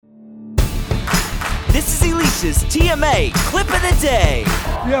This is Alicia's TMA Clip of the Day.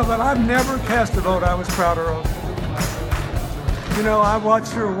 Yeah, but I've never cast a vote I was prouder of. You know, I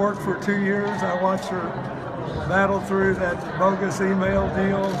watched her work for 2 years. I watched her battle through that bogus email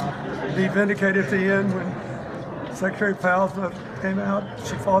deal, be vindicated at the end when Secretary Powell came out.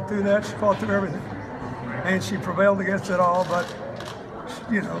 She fought through that. She fought through everything. And she prevailed against it all, but,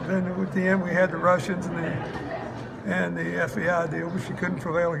 you know, then at the end we had the Russians and the FBI deal, but she couldn't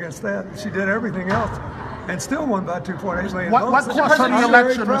prevail against that. She did everything else and still won by 2.8 million votes. What cost her the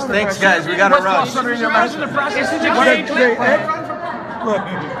election, Mr. Thanks, guys. We got to rush. Look,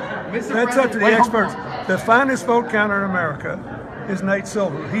 that's up to the experts. The finest vote counter in America is Nate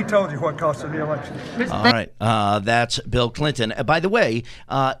Silver. He told you what cost her the election. All right. That's Bill Clinton. By the way,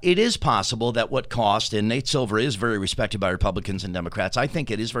 it is possible that what cost, and Nate Silver is very respected by Republicans and Democrats, I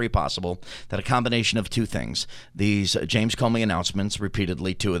think it is very possible that a combination of two things, these James Comey announcements,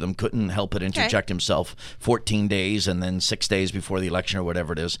 repeatedly, two of them, couldn't help but interject himself 14 days and then 6 days before the election or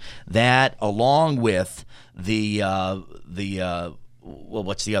whatever it is, that along with well,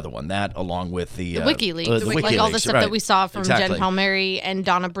 what's the other one? That along with the WikiLeaks, WikiLeaks, all the stuff right. that we saw from Exactly. Jen Palmieri and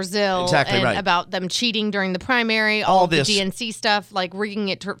Donna Brazile, and right. about them cheating during the primary, all this, the DNC stuff, like rigging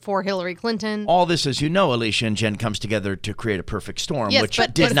it for Hillary Clinton. All this, as you know, Alicia and Jen, comes together to create a perfect storm, yes, which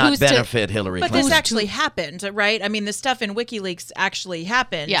but did not benefit Hillary Clinton. But this actually happened, right? I mean, the stuff in WikiLeaks actually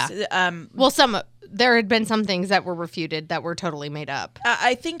happened. Yeah. Well, there had been some things that were refuted that were totally made up.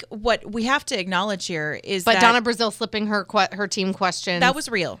 I think what we have to acknowledge here is that Donna Brazile slipping her team questions. That was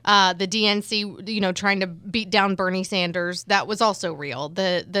real. The DNC, trying to beat down Bernie Sanders, that was also real.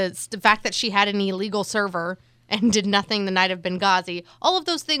 The fact that she had an illegal server and did nothing the night of Benghazi, all of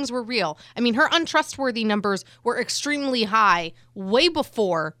those things were real. I mean, her untrustworthy numbers were extremely high way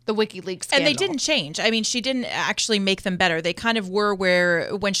before the WikiLeaks scandal. And they didn't change. I mean, she didn't actually make them better. They kind of were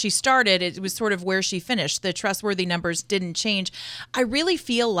when she started, it was sort of where she finished. The trustworthy numbers didn't change. I really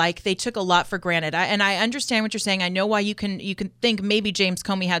feel like they took a lot for granted. And I understand what you're saying. I know why you can think maybe James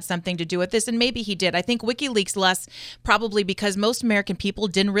Comey had something to do with this, and maybe he did. I think WikiLeaks less, probably because most American people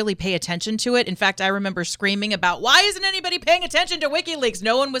didn't really pay attention to it. In fact, I remember screaming about, why isn't anybody paying attention to WikiLeaks?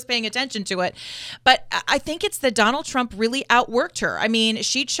 No one was paying attention to it. But I think it's that Donald Trump really outworked her. I mean,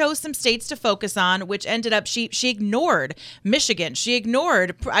 she chose some states to focus on, which ended up, she ignored Michigan. She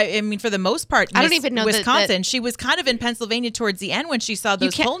ignored, I mean, for the most part, I don't even know Wisconsin. She was kind of in Pennsylvania towards the end when she saw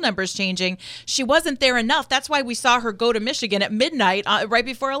those poll numbers changing. She wasn't there enough. That's why we saw her go to Michigan at midnight right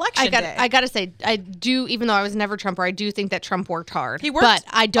before election day. I got to say, I do, even though I was never Trumper, I do think that Trump worked hard. He worked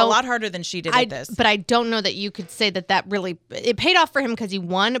a lot harder than she did at this. But I don't know that you could say that really, it paid off for him because he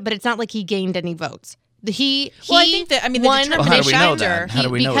won, but it's not like he gained any votes. I think that, the won. determination factor. How do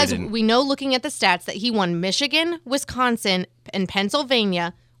we know because we know, looking at the stats, that he won Michigan, Wisconsin, and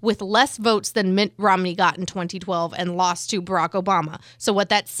Pennsylvania with less votes than Mitt Romney got in 2012 and lost to Barack Obama. So what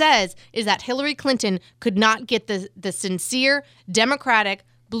that says is that Hillary Clinton could not get the sincere, democratic,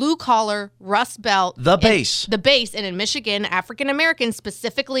 blue-collar, Rust Belt. The base. And in Michigan, African-Americans,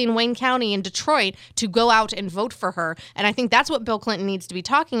 specifically in Wayne County and Detroit, to go out and vote for her. And I think that's what Bill Clinton needs to be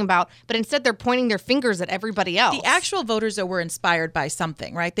talking about. But instead, they're pointing their fingers at everybody else. The actual voters that were inspired by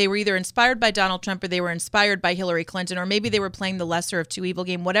something, right? They were either inspired by Donald Trump or they were inspired by Hillary Clinton, or maybe they were playing the lesser of two evil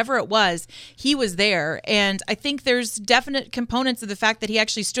game. Whatever it was, he was there. And I think there's definite components of the fact that he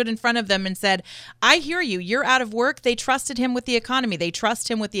actually stood in front of them and said, I hear you. You're out of work. They trusted him with the economy. They trust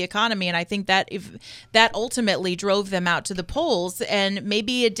him with the economy, and I think that if that ultimately drove them out to the polls, and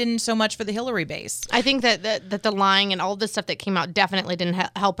maybe it didn't so much for the Hillary base. I think that the lying and all this stuff that came out definitely didn't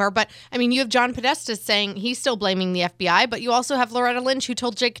help her. But I mean, you have John Podesta saying he's still blaming the FBI, but you also have Loretta Lynch, who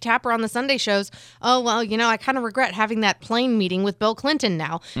told Jake Tapper on the Sunday shows, oh well, I kind of regret having that plane meeting with Bill Clinton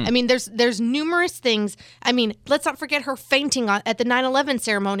now. I mean, there's numerous things. I mean, let's not forget her fainting at the 9/11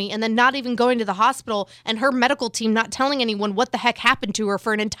 ceremony and then not even going to the hospital, and her medical team not telling anyone what the heck happened to her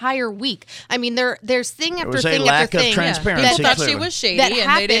for an entire week. I mean, there's thing after thing after thing. Transparency. People thought she was shady. That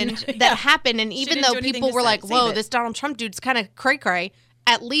happened. And even though people were like, whoa, this Donald Trump dude's kind of cray-cray,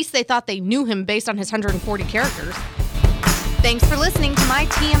 at least they thought they knew him based on his 140 characters. Thanks for listening to my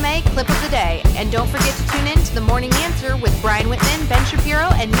TMA Clip of the Day. And don't forget to tune in to The Morning Answer with Brian Whitman, Ben Shapiro,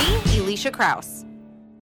 and me, Alicia Krause.